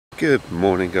Good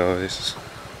morning, guys.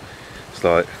 It's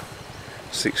like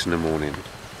 6 in the morning.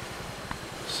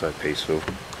 So peaceful.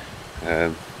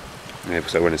 Yeah,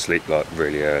 because I went to sleep like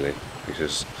really early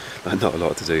because there's not a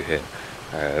lot to do here.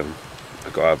 I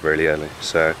got up really early,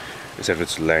 so instead of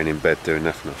just laying in bed doing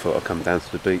nothing, I thought I'd come down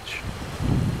to the beach.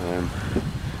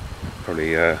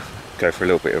 Probably go for a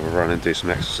little bit of a run and do some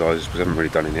exercises because I haven't really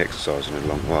done any exercise in a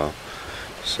long while.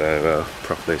 So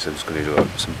properly, so I'm just going to do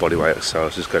like some bodyweight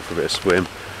exercises, go for a bit of swim.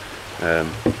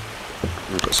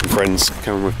 I've got some friends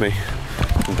coming with me,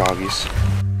 some doggies.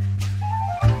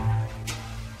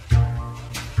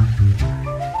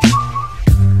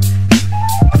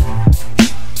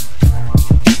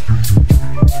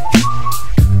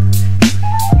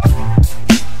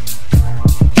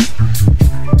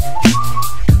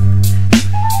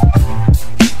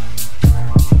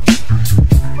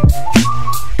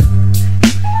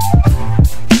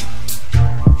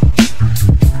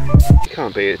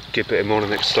 Can't beat a good bit of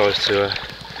morning exercise to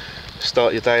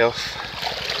start your day off.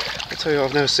 I tell you,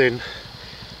 I've never seen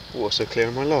water so clear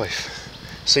in my life.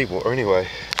 Seawater, anyway.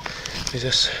 It's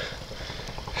just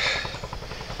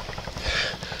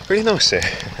really nice here.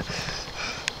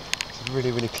 It's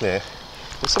really, really clear.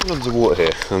 There's something underwater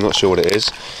here. I'm not sure what it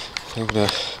is. I'm gonna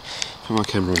put my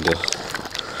camera under.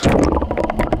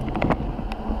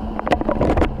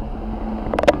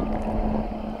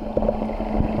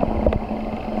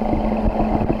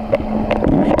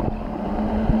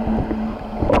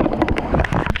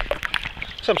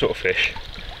 Some sort of fish.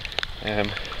 Yeah,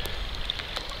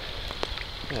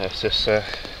 it's just I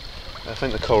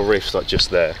think the coral reef's like just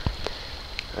there.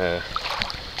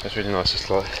 It's really nice. It's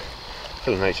like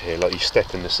full of nature here. Like you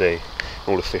step in the sea,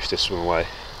 all the fish just swim away.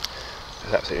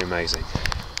 It's absolutely amazing.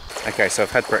 Okay, so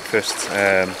I've had breakfast.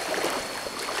 I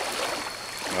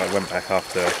went back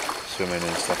after swimming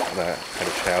and stuff like that. Had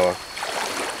a shower.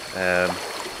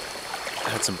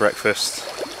 Had some breakfast,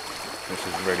 which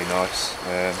was really nice.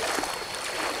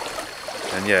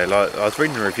 And yeah, like I was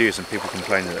reading the reviews and people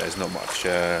complaining that there's not much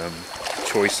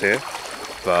choice here,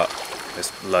 but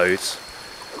there's loads.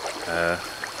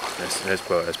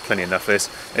 There's plenty enough. There's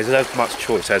as much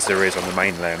choice as there is on the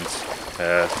mainland,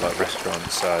 like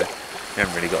restaurants. So you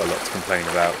haven't really got a lot to complain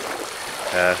about.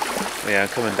 Yeah, I'm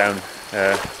coming down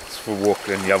for a walk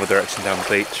in the other direction down the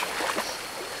beach,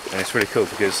 and it's really cool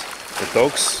because the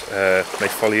dogs they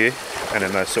follow you, and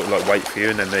then they sort of like wait for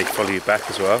you, and then they follow you back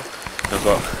as well. And I've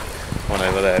got one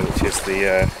over there, which is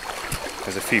the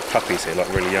there's a few puppies here, like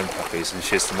really young puppies, and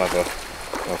she's the mother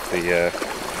of the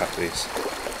puppies.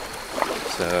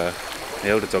 So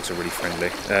the older dogs are really friendly.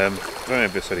 I don't know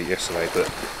if I said it yesterday, but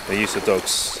they use the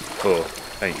dogs, or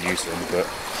they don't use them, but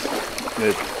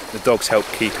the dogs help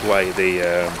keep away all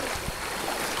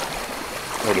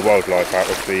the wildlife out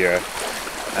of the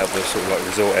sort of like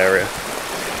resort area.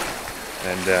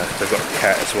 And they've got a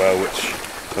cat as well, which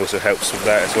also helps with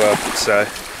that as well. So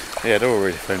yeah, they're all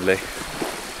really friendly.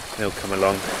 They all come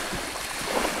along.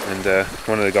 And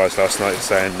one of the guys last night was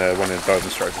saying, one of the dive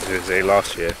instructors who was here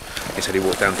last year, he said he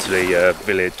walked down to the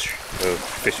village, or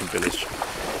fishing village,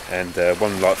 and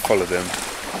one like followed them,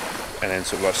 and then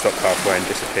sort of like stopped halfway and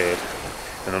disappeared.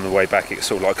 And on the way back, it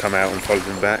sort of like come out and followed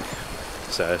them back.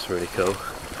 So it's really cool.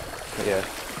 But yeah,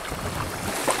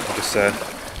 I'll just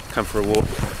come for a walk.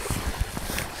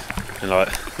 And like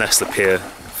that's the pier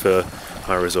for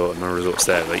my resort, and my resort's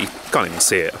there, but you can't even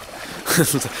see it.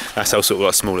 That's how sort of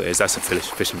like small it is. That's a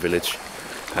fishing village.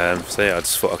 So yeah, I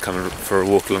just thought I'd come for a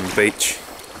walk along the beach.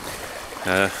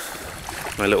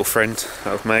 My little friend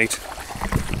that I've made.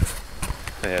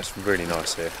 Yeah, it's really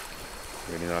nice here.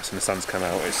 Really nice, and the sun's come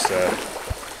out. It's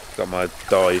got my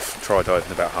try dive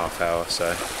in about half hour,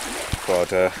 so I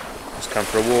thought I'd just come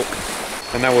for a walk.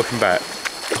 And now welcome back.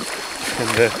 And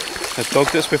the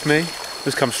dog that's with me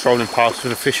just comes strolling past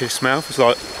with a fish in his mouth. It's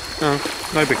like, oh,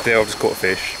 no big deal, I've just caught a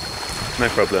fish. No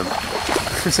problem.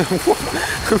 So what?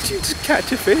 How do you just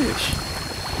catch a fish?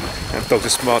 That dog's a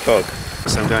smart dog.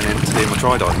 So I'm going in to do my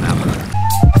try dive now.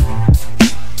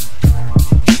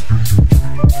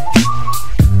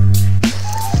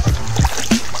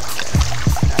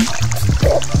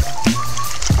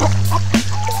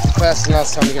 First and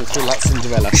last time you're going to feel like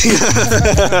Cinderella.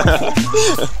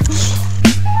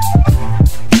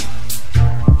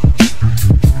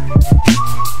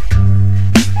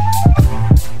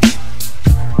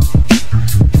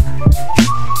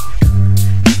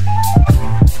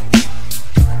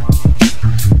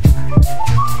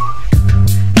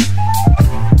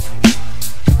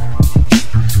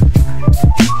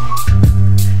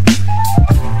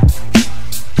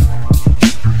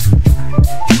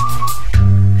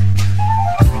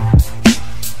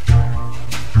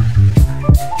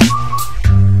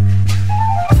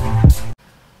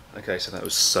 Okay, so that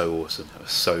was so awesome. That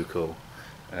was so cool.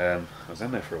 I was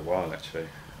down there for a while actually,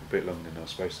 a bit longer than I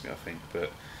was supposed to be, I think,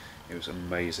 but it was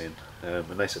amazing. And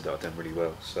they said that I'd done really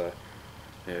well, so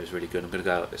yeah, it was really good. I'm going to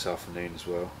go out this afternoon as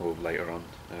well, or later on,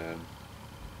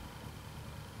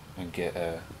 and get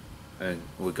and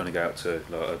we're going to go out to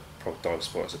like a proper dive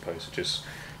spot as opposed to just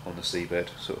on the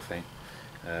seabed sort of thing.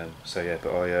 So yeah,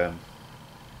 but I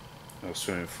was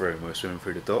swimming through, and we were swimming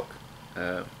through the dock.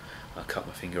 I cut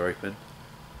my finger open.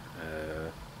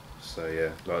 So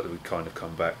yeah, like we kind of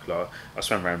come back. Like I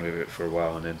swam around with it for a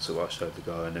while, and then sort of I showed the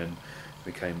guy, and then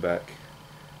we came back.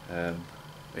 Yeah,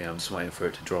 I'm just waiting for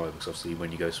it to dry because obviously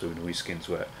when you go swimming, all your skin's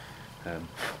wet.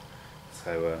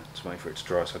 So just waiting for it to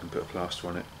dry so I can put a plaster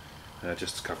on it,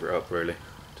 just to cover it up really,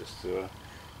 just to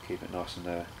keep it nice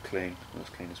and clean, as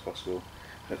clean as possible.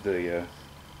 The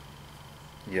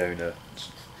owner,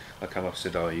 I come up and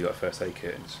said, "Oh, you got a first aid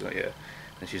kit?" And she's like, "Yeah."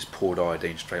 And she just poured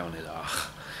iodine straight on it.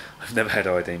 I've never had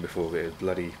iodine before, but it was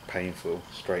bloody painful,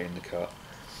 straight in the cut.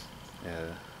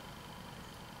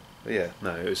 But yeah,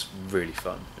 no, it was really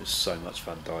fun. It was so much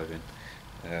fun diving.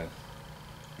 Yeah,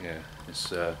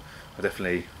 it's I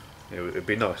definitely. It'd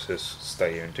be nice to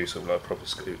stay here and do sort of like a proper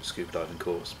scuba diving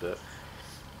course, but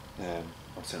I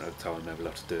don't know the time. I'd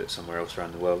love to do it somewhere else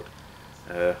around the world,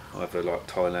 either like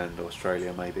Thailand or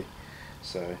Australia maybe.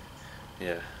 So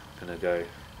yeah, gonna go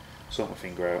sort my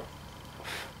finger out,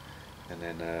 and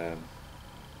then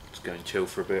just go and chill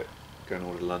for a bit. Go and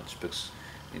order lunch because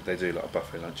they do like a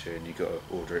buffet lunch here, and you got to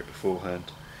order it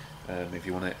beforehand if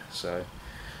you want it. So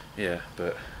yeah,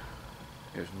 but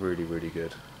it was really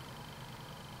good.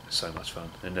 So much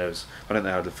fun, and I don't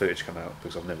know how the footage come out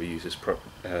because I've never used this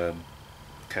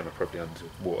camera properly under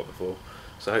water before,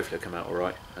 so hopefully it'll come out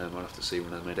alright. I'll have to see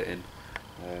when I made it in,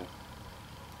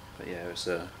 but yeah, it was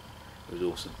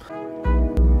awesome.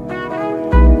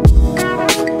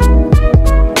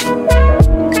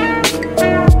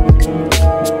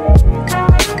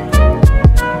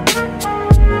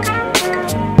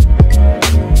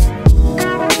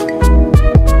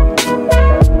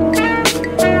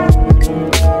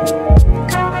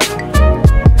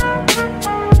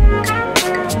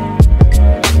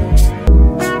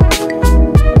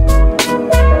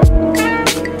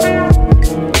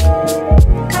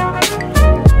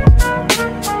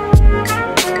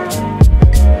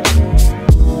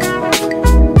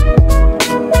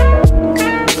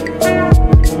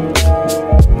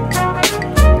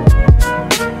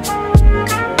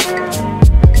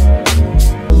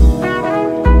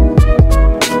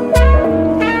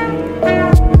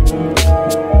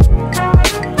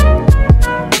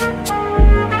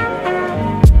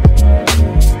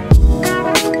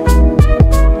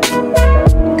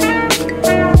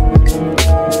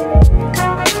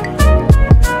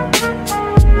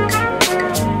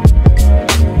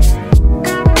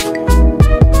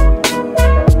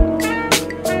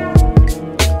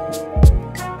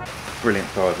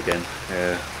 Brilliant dive again.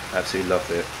 Absolutely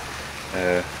loved it.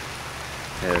 Yeah,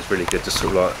 it was really good. Just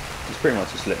sort of like, he's pretty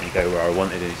much just let me go where I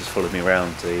wanted. He just followed me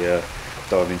around, the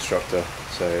dive instructor.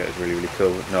 So it was really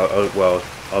cool. No, well,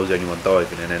 I was the only one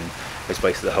diving, and then it's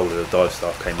basically the whole of the dive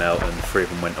staff came out, and 3 of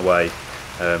them went away,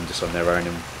 just on their own,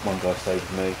 and 1 guy stayed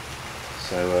with me.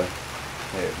 So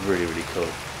yeah, really cool.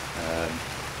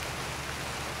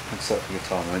 Had such a good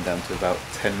time. I went down to about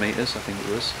 10 metres, I think it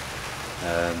was.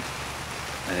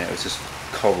 And it was just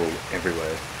coral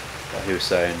everywhere. Like he was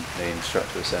saying, the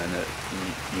instructor was saying that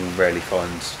you rarely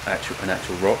find an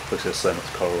actual rock because there's so much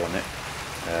coral on it.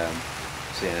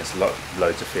 So yeah, there's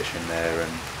loads of fish in there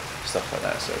and stuff like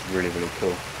that. So really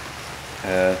cool.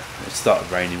 It started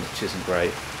raining, which isn't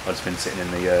great. I've just been sitting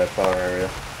in the bar area,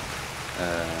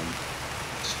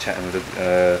 just chatting with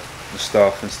the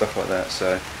staff and stuff like that.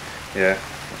 So yeah,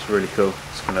 it's really cool.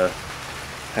 Just gonna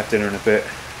have dinner in a bit.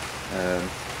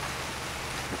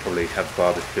 We'll probably have a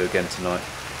barbecue again tonight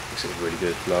because it was really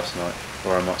good last night,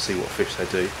 or I might see what fish they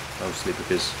do, obviously,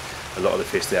 because a lot of the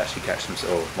fish they actually catch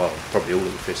themselves, well, probably all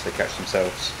of the fish they catch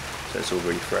themselves, so it's all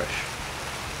really fresh.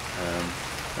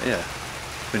 But yeah,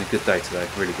 it's been a good day today,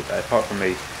 really good day, apart from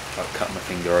me like cutting my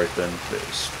finger open, but it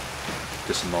was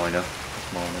just minor,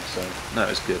 so no, it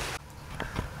was good.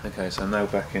 Okay, so I'm now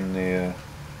back in the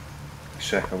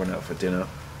shack. I went out for dinner.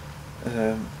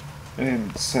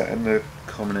 And sat in the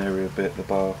common area bit, the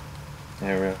bar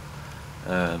area,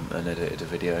 and edited a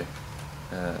video.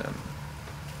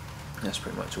 That's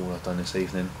pretty much all I've done this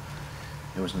evening.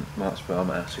 It wasn't much, but I'm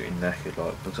absolutely knackered,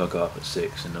 like, because I got up at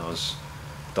 6 and I was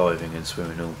diving and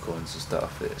swimming all kinds of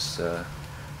stuff. It's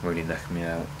really knackered me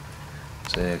out.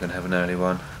 So yeah, gonna have an early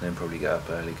one, and then probably get up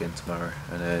early again tomorrow,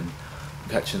 and then I'm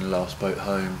catching the last boat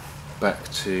home back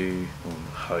to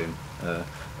home,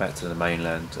 back to the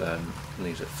mainland.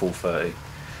 Leaves at 4:30,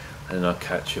 and then I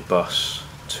catch a bus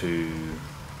to,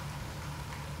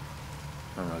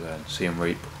 where am I going? Siem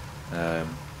Reap,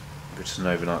 which is an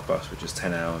overnight bus, which is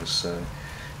 10 hours. So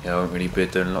yeah, I won't really be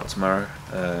doing a lot tomorrow.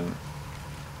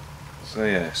 So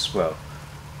yes, well,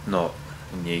 not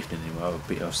in the evening anymore.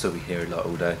 I'll still be here a lot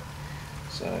all day.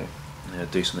 So yeah,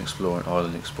 do some exploring,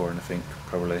 island exploring. I think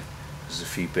probably there's a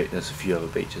few other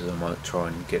beaches I might try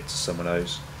and get to some of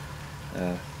those.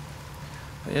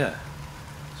 But yeah,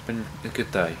 it's been a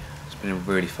good day. It's been a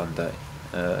really fun day.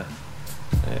 Yeah,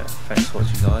 thanks for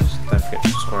watching, guys. Don't forget to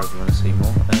subscribe if you want to see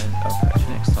more, and I'll catch you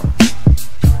next time.